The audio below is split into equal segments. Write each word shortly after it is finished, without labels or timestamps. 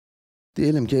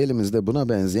Diyelim ki elimizde buna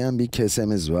benzeyen bir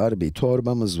kesemiz var, bir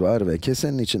torbamız var ve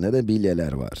kesenin içinde de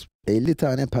bilyeler var. 50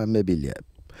 tane pembe bilye.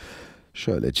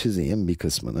 Şöyle çizeyim bir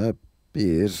kısmını.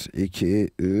 1, 2,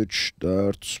 3,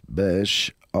 4,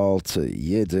 5, 6,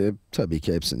 7. Tabii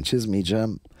ki hepsini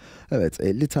çizmeyeceğim. Evet,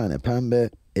 50 tane pembe,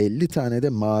 50 tane de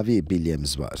mavi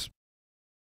bilyemiz var.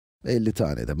 50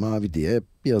 tane de mavi diye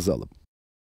yazalım.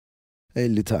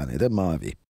 50 tane de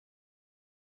mavi.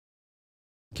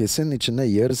 Kesenin içinde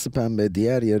yarısı pembe,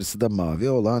 diğer yarısı da mavi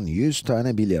olan 100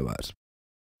 tane bilye var.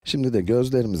 Şimdi de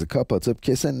gözlerimizi kapatıp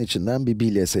kesenin içinden bir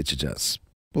bilye seçeceğiz.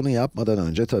 Bunu yapmadan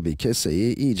önce tabii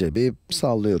keseyi iyice bir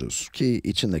sallıyoruz ki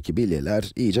içindeki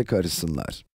bilyeler iyice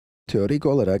karışsınlar. Teorik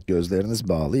olarak gözleriniz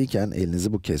bağlıyken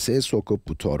elinizi bu keseye sokup,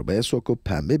 bu torbaya sokup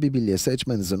pembe bir bilye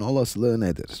seçmenizin olasılığı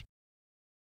nedir?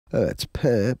 Evet,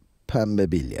 P,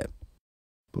 pembe bilye.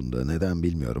 Bunu da neden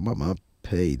bilmiyorum ama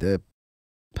P'yi de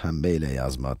pembe ile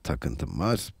yazma takıntım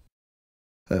var.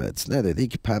 Evet, ne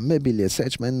dedik? Pembe bilye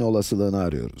seçmenin olasılığını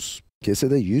arıyoruz.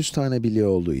 Kesede 100 tane bilye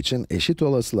olduğu için eşit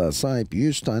olasılığa sahip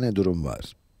 100 tane durum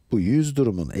var. Bu 100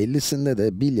 durumun 50'sinde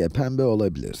de bilye pembe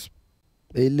olabilir.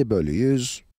 50 bölü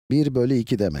 100, 1 bölü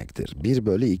 2 demektir. 1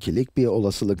 bölü 2'lik bir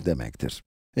olasılık demektir.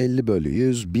 50 bölü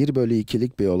 100, 1 bölü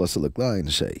 2'lik bir olasılıkla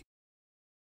aynı şey.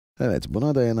 Evet,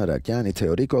 buna dayanarak yani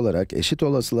teorik olarak eşit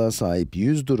olasılığa sahip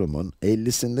 100 durumun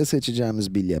 50'sinde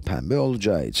seçeceğimiz bilye pembe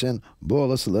olacağı için bu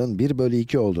olasılığın 1 bölü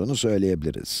 2 olduğunu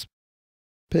söyleyebiliriz.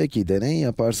 Peki deney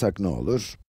yaparsak ne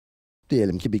olur?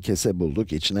 Diyelim ki bir kese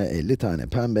bulduk, içine 50 tane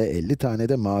pembe, 50 tane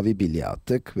de mavi bilye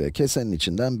attık ve kesenin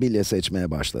içinden bilye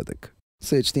seçmeye başladık.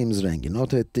 Seçtiğimiz rengi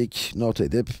not ettik, not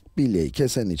edip bilyeyi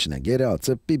kesenin içine geri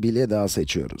atıp bir bilye daha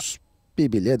seçiyoruz.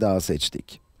 Bir bilye daha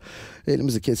seçtik.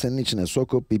 Elimizi kesenin içine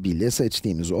sokup bir bilye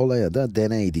seçtiğimiz olaya da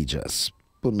deney diyeceğiz.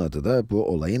 Bunun adı da, bu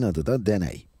olayın adı da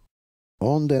deney.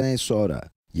 10 deney sonra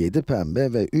 7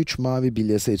 pembe ve 3 mavi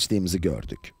bilye seçtiğimizi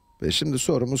gördük. Ve şimdi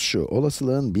sorumuz şu,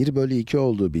 olasılığın 1 bölü 2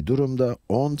 olduğu bir durumda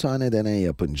 10 tane deney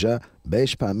yapınca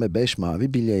 5 pembe 5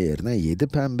 mavi bilye yerine 7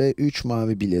 pembe 3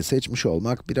 mavi bilye seçmiş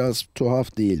olmak biraz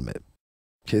tuhaf değil mi?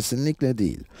 Kesinlikle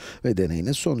değil. Ve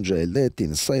deneyiniz sonucu elde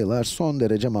ettiğiniz sayılar son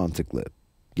derece mantıklı.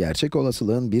 Gerçek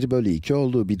olasılığın 1 bölü 2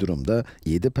 olduğu bir durumda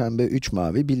 7 pembe 3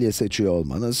 mavi bilye seçiyor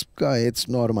olmanız gayet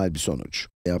normal bir sonuç.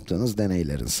 Yaptığınız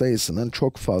deneylerin sayısının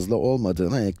çok fazla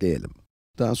olmadığına ekleyelim.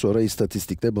 Daha sonra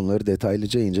istatistikte bunları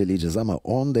detaylıca inceleyeceğiz ama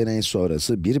 10 deney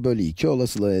sonrası 1 bölü 2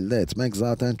 olasılığı elde etmek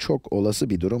zaten çok olası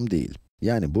bir durum değil.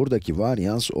 Yani buradaki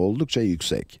varyans oldukça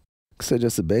yüksek.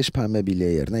 Kısacası 5 pembe bilye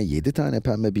yerine 7 tane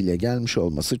pembe bilye gelmiş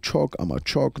olması çok ama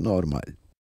çok normal.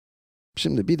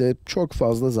 Şimdi bir de çok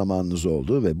fazla zamanınız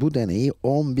oldu ve bu deneyi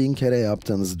 10.000 kere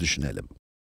yaptığınızı düşünelim.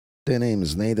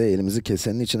 Deneyimiz neydi? Elimizi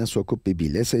kesenin içine sokup bir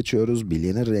bilye seçiyoruz,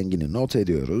 bilyenin rengini not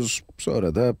ediyoruz,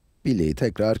 sonra da bilyeyi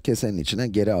tekrar kesenin içine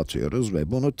geri atıyoruz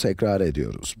ve bunu tekrar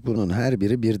ediyoruz. Bunun her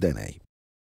biri bir deney.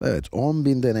 Evet,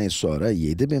 10.000 deney sonra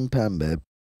 7.000 pembe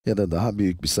ya da daha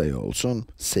büyük bir sayı olsun,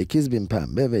 8.000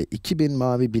 pembe ve 2.000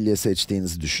 mavi bilye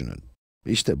seçtiğinizi düşünün.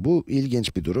 İşte bu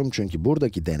ilginç bir durum çünkü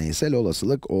buradaki deneysel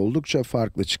olasılık oldukça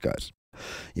farklı çıkar.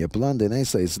 Yapılan deney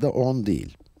sayısı da 10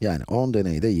 değil. Yani 10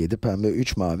 deneyde 7 pembe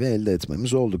 3 mavi elde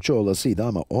etmemiz oldukça olasıydı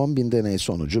ama 10.000 deney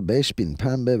sonucu 5.000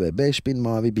 pembe ve 5.000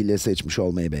 mavi bilye seçmiş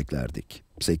olmayı beklerdik.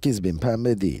 8.000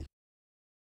 pembe değil.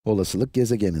 Olasılık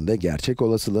gezegeninde gerçek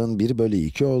olasılığın 1 bölü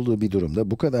 2 olduğu bir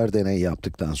durumda bu kadar deney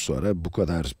yaptıktan sonra, bu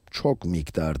kadar çok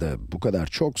miktarda, bu kadar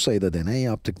çok sayıda deney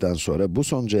yaptıktan sonra bu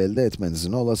sonucu elde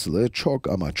etmenizin olasılığı çok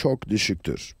ama çok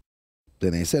düşüktür.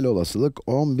 Deneysel olasılık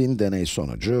 10.000 deney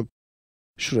sonucu,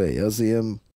 şuraya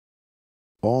yazayım,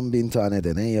 10.000 tane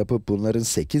deney yapıp bunların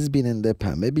 8.000'inde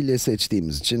pembe bilye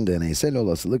seçtiğimiz için deneysel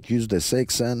olasılık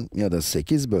 %80 ya da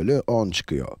 8 bölü 10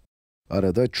 çıkıyor.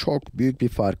 Arada çok büyük bir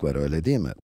fark var, öyle değil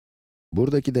mi?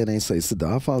 Buradaki deney sayısı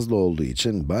daha fazla olduğu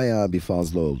için, bayağı bir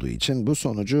fazla olduğu için bu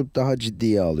sonucu daha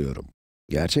ciddiye alıyorum.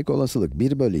 Gerçek olasılık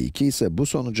 1 bölü 2 ise bu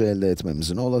sonucu elde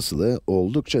etmemizin olasılığı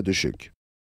oldukça düşük.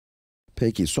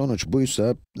 Peki sonuç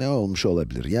buysa ne olmuş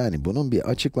olabilir? Yani bunun bir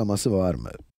açıklaması var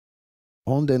mı?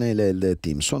 10 deneyle elde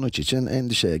ettiğim sonuç için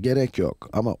endişeye gerek yok.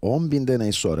 Ama 10.000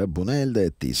 deney sonra bunu elde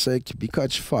ettiysek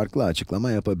birkaç farklı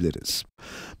açıklama yapabiliriz.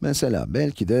 Mesela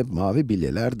belki de mavi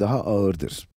bilyeler daha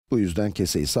ağırdır. Bu yüzden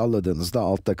keseyi salladığınızda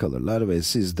altta kalırlar ve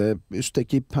siz de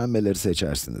üstteki pembeleri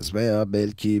seçersiniz. Veya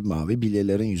belki mavi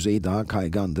bilyelerin yüzeyi daha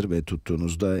kaygandır ve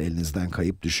tuttuğunuzda elinizden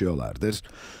kayıp düşüyorlardır.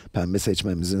 Pembe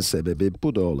seçmemizin sebebi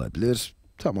bu da olabilir.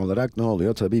 Tam olarak ne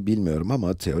oluyor tabii bilmiyorum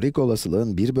ama teorik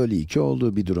olasılığın 1 bölü 2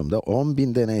 olduğu bir durumda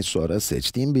 10.000 deney sonra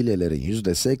seçtiğim bilyelerin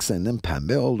 %80'inin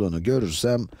pembe olduğunu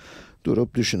görürsem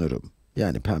durup düşünürüm.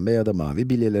 Yani pembe ya da mavi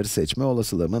bilyeleri seçme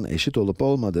olasılığımın eşit olup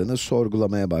olmadığını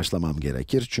sorgulamaya başlamam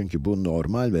gerekir. Çünkü bu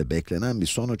normal ve beklenen bir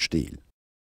sonuç değil.